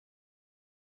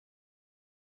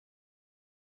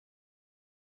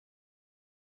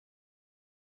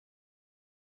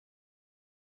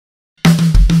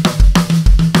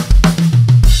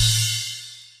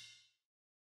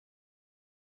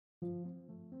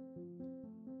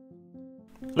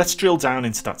Let's drill down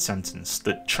into that sentence,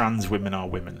 that trans women are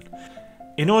women.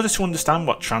 In order to understand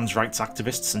what trans rights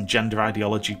activists and gender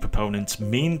ideology proponents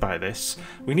mean by this,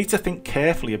 we need to think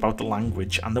carefully about the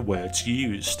language and the words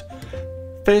used.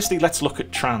 Firstly, let's look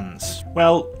at trans.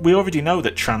 Well, we already know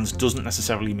that trans doesn't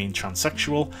necessarily mean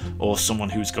transsexual or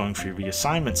someone who's going through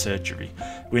reassignment surgery.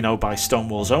 We know by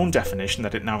Stonewall's own definition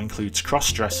that it now includes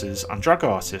cross-dressers and drag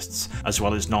artists, as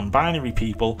well as non-binary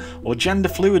people or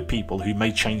gender-fluid people who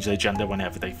may change their gender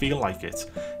whenever they feel like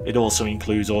it. It also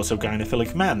includes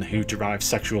autogynephilic men who derive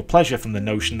sexual pleasure from the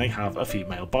notion they have a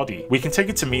female body. We can take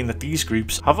it to mean that these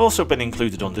groups have also been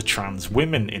included under trans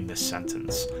women in this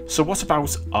sentence. So what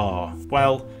about are?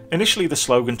 Well, initially the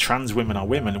slogan "trans women are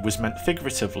women" was meant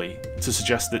figuratively to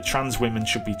suggest that trans women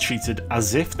should be treated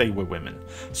as if they were women,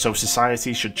 so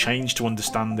society should change to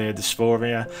understand their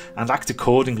dysphoria and act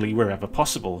accordingly wherever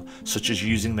possible, such as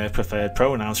using their preferred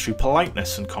pronouns through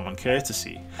politeness and common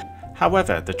courtesy.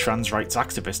 However, the trans rights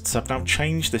activists have now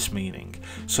changed this meaning,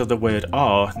 so the word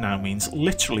 "are" now means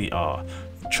literally are.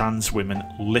 Trans women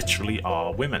literally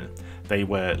are women. They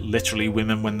were literally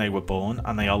women when they were born,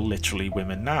 and they are literally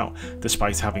women now,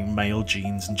 despite having male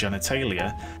genes and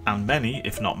genitalia, and many,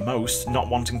 if not most, not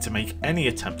wanting to make any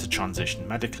attempt to transition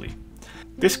medically.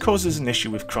 This causes an issue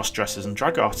with cross-dressers and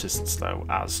drag artists though,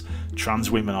 as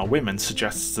 "trans women are women"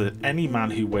 suggests that any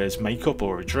man who wears makeup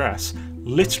or a dress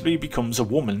literally becomes a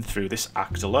woman through this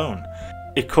act alone.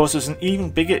 It causes an even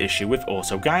bigger issue with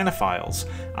autogynephiles,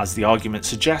 as the argument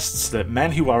suggests that men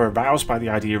who are aroused by the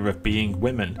idea of being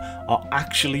women are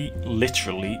actually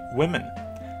literally women.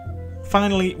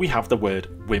 Finally, we have the word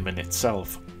women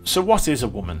itself. So what is a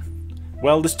woman?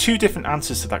 Well, there's two different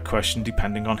answers to that question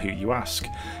depending on who you ask.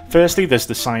 Firstly, there's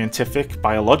the scientific,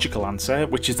 biological answer,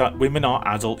 which is that women are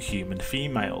adult human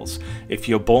females. If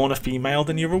you're born a female,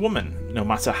 then you're a woman, no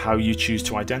matter how you choose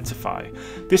to identify.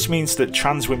 This means that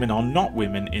trans women are not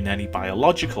women in any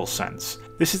biological sense.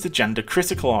 This is the gender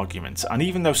critical argument, and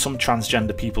even though some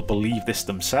transgender people believe this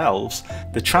themselves,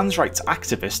 the trans rights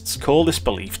activists call this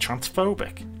belief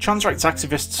transphobic. Trans rights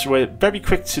activists were very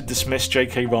quick to dismiss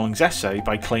J.K. Rowling's essay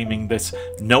by claiming that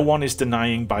no one is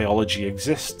denying biology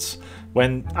exists,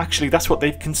 when actually that's what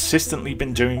they've consistently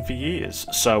been doing for years.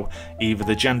 So either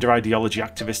the gender ideology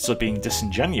activists are being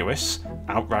disingenuous,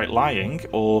 outright lying,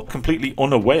 or completely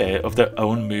unaware of their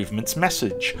own movement's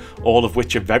message, all of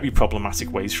which are very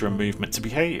problematic ways for a movement to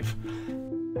behave.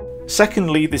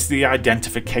 Secondly, there's the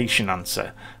identification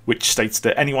answer, which states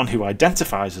that anyone who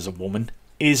identifies as a woman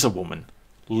is a woman,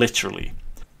 literally.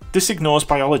 This ignores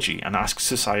biology and asks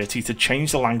society to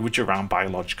change the language around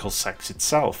biological sex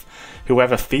itself.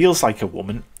 Whoever feels like a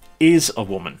woman is a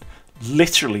woman,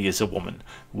 literally is a woman,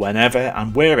 whenever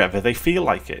and wherever they feel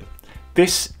like it.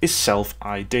 This is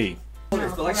self-ID.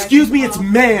 Excuse me, it's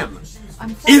ma'am.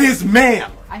 It is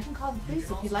ma'am. I can call the police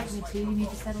if you'd like me to. You need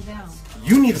to settle down.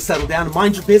 You need to settle down and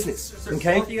mind your business,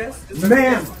 okay? Both of you guys?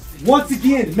 Ma'am, once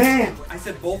again, ma'am. I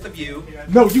said both of you.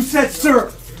 No, you said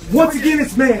sir. Once again,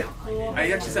 it's ma'am.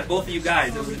 I actually said both of you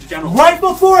guys. It was a general. Right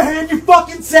beforehand, you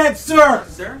fucking said sir.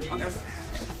 Sir? Okay.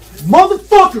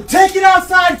 Motherfucker, take it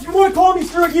outside. If you want to call me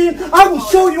sir again, I will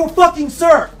show you a fucking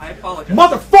sir. I apologize.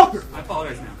 Motherfucker. I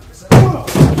apologize now.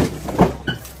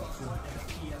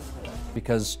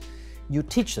 Because you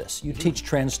teach this, you teach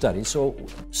trans studies,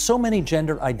 so many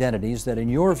gender identities that in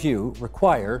your view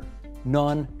require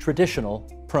non-traditional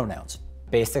pronouns.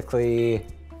 Basically,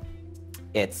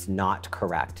 it's not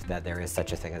correct that there is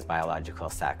such a thing as biological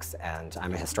sex, and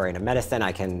I'm a historian of medicine.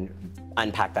 I can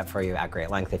unpack that for you at great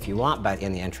length if you want, but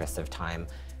in the interest of time,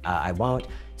 I won't.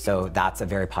 So that's a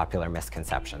very popular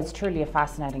misconception. It's truly a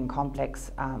fascinating,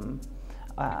 complex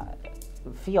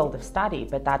field of study,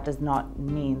 but that does not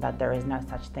mean that there is no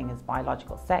such thing as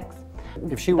biological sex.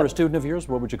 If she were a student of yours,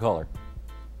 what would you call her?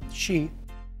 She.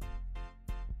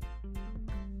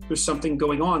 There's something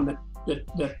going on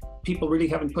that people really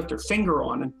haven't put their finger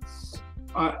on, and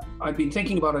I've been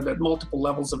thinking about it at multiple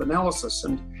levels of analysis,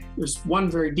 and there's one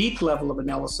very deep level of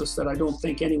analysis that I don't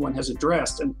think anyone has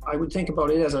addressed, and I would think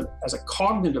about it as a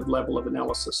cognitive level of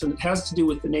analysis, and it has to do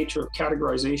with the nature of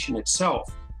categorization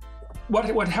itself.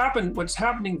 What's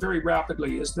happening very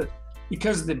rapidly is that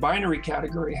because the binary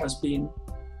category has been,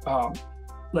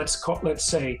 let's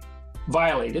say,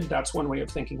 violated, that's one way of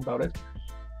thinking about it,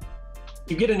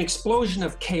 you get an explosion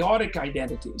of chaotic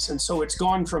identities. And so it's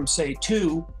gone from, say,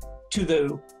 2 to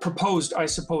the proposed, I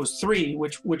suppose, 3,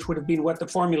 which would have been what the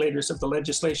formulators of the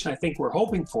legislation, I think, were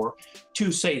hoping for,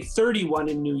 to, say, 31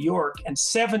 in New York and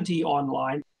 70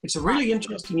 online. It's a really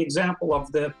interesting example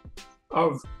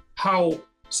of how,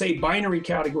 say, binary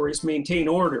categories maintain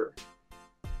order.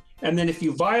 And then if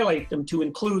you violate them to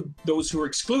include those who are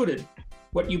excluded,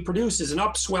 what you produce is an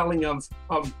upswelling of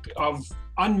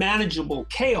unmanageable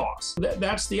chaos.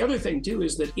 That's the other thing too,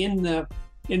 is that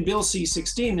in Bill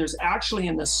C-16, there's actually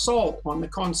an assault on the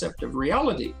concept of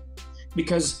reality,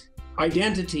 because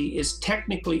identity is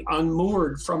technically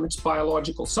unmoored from its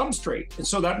biological substrate. And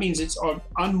so that means it's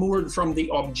unmoored from the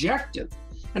objective.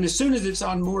 And as soon as it's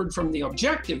unmoored from the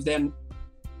objective, then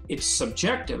it's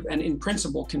subjective and in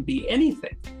principle can be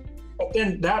anything. But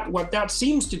then what that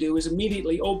seems to do is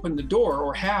immediately open the door,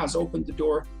 or has opened the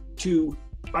door to,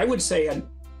 I would say,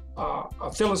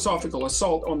 a philosophical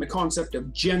assault on the concept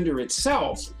of gender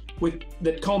itself,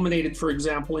 that culminated, for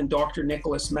example, in Dr.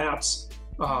 Nicholas Matt's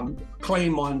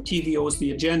claim on TVO's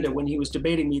The Agenda when he was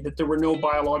debating me that there were no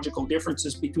biological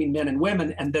differences between men and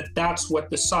women, and that's what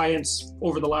the science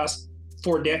over the last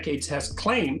 4 decades has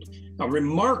claimed. A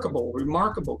remarkable,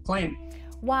 remarkable claim.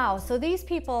 Wow, so these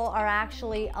people are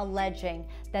actually alleging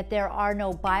that there are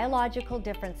no biological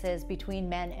differences between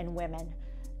men and women.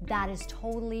 That is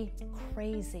totally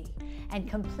crazy and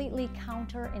completely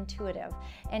counterintuitive.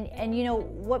 And you know,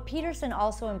 what Peterson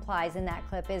also implies in that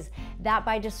clip is that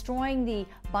by destroying the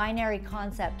binary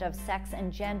concept of sex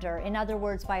and gender, in other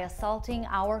words, by assaulting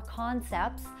our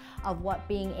concepts of what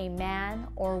being a man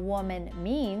or woman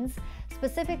means,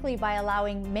 specifically by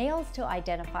allowing males to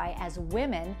identify as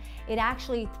women, it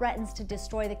actually threatens to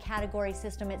destroy the category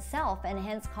system itself and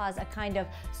hence cause a kind of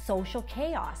social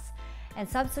chaos. And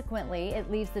subsequently,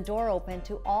 it leaves the door open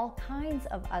to all kinds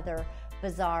of other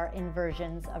bizarre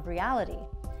inversions of reality.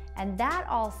 And that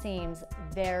all seems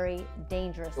very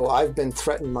dangerous. Well, I've been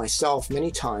threatened myself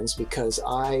many times because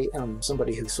I am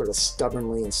somebody who sort of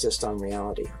stubbornly insists on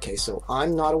reality. Okay, so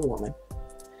I'm not a woman.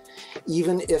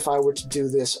 Even if I were to do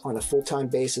this on a full-time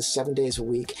basis, 7 days a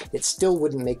week, it still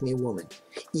wouldn't make me a woman.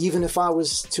 Even if I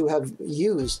was to have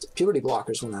used puberty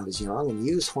blockers when I was young and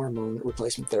used hormone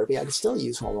replacement therapy, I could still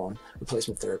use hormone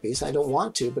replacement therapies. I don't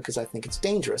want to because I think it's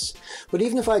dangerous. But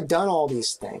even if I'd done all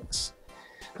these things,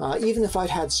 even if I'd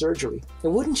had surgery, it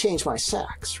wouldn't change my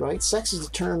sex, right? Sex is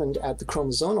determined at the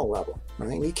chromosomal level,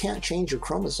 right? And you can't change your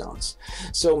chromosomes.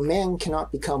 So men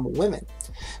cannot become women.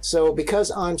 So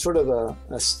because I'm sort of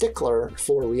a stickler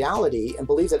for reality and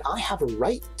believe that I have a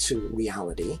right to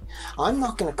reality, I'm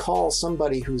not going to call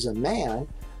somebody who's a man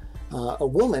a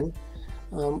woman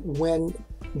when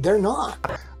they're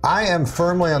not. I am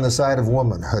firmly on the side of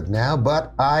womanhood now,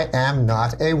 but I am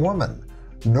not a woman,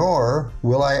 nor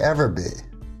will I ever be.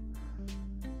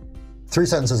 3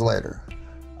 sentences later,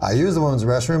 I use the women's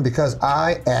restroom because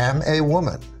I am a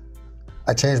woman.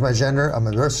 I changed my gender, I'm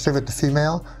a birth certificate to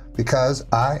female, because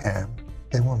I am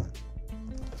a woman.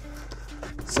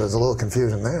 So there's a little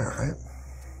confusion there, right?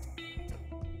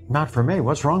 Not for me.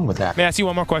 What's wrong with that? May I ask you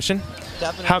one more question?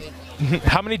 Definitely.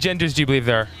 How many genders do you believe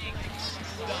there are?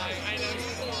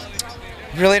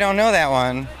 Really don't know that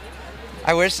one.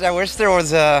 I wish there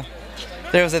was a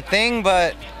thing,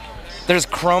 but there's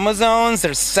chromosomes,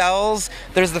 there's cells,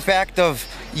 there's the fact of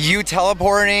you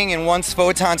teleporting, and once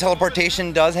photon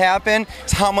teleportation does happen,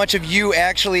 it's how much of you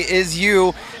actually is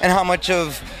you and how much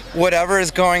of whatever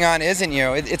is going on isn't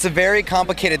you. It's a very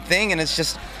complicated thing, and it's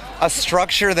just a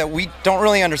structure that we don't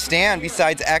really understand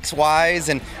besides X, Y's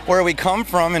and where we come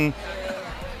from, and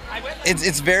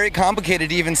it's very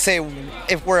complicated to even say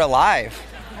if we're alive.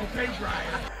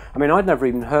 I mean, I'd never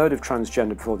even heard of transgender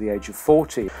before the age of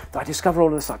 40. I discovered all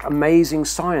of this like amazing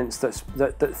science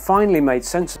that finally made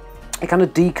sense. It kind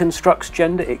of deconstructs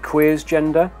gender, it queers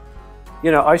gender.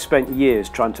 You know, I spent years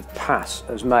trying to pass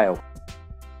as male.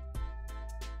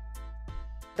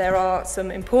 There are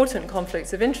some important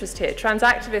conflicts of interest here. Trans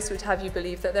activists would have you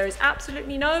believe that there is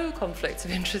absolutely no conflict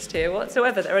of interest here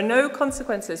whatsoever. There are no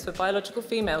consequences for biological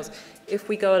females if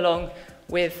we go along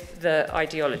with the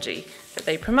ideology that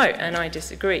they promote, and I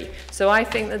disagree. So I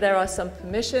think that there are some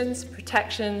permissions,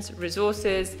 protections,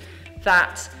 resources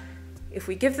that if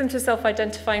we give them to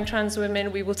self-identifying trans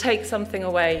women, we will take something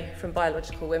away from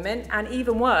biological women, and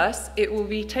even worse, it will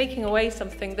be taking away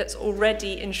something that's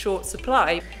already in short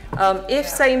supply. If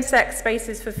same-sex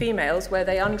spaces for females where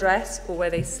they undress or where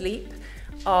they sleep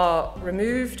are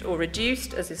removed or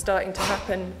reduced, as is starting to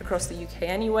happen across the UK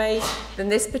anyway, then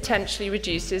this potentially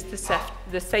reduces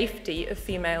the safety of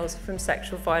females from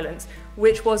sexual violence,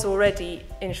 which was already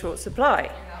in short supply.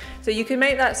 So you can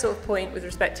make that sort of point with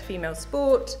respect to female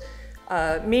sport,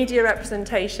 media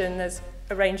representation. There's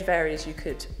a range of areas you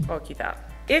could argue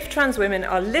that. If trans women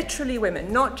are literally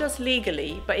women, not just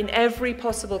legally, but in every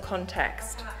possible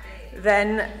context,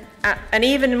 then, and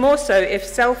even more so if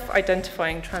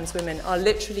self-identifying trans women are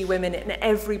literally women in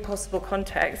every possible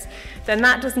context, then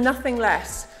that does nothing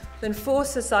less then force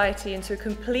society into a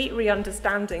complete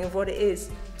re-understanding of what it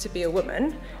is to be a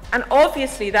woman. And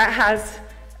obviously that has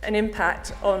an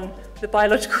impact on the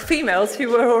biological females who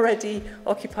were already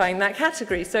occupying that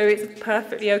category. So it's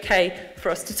perfectly okay for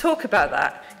us to talk about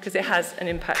that because it has an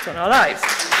impact on our lives.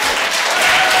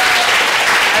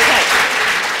 Okay.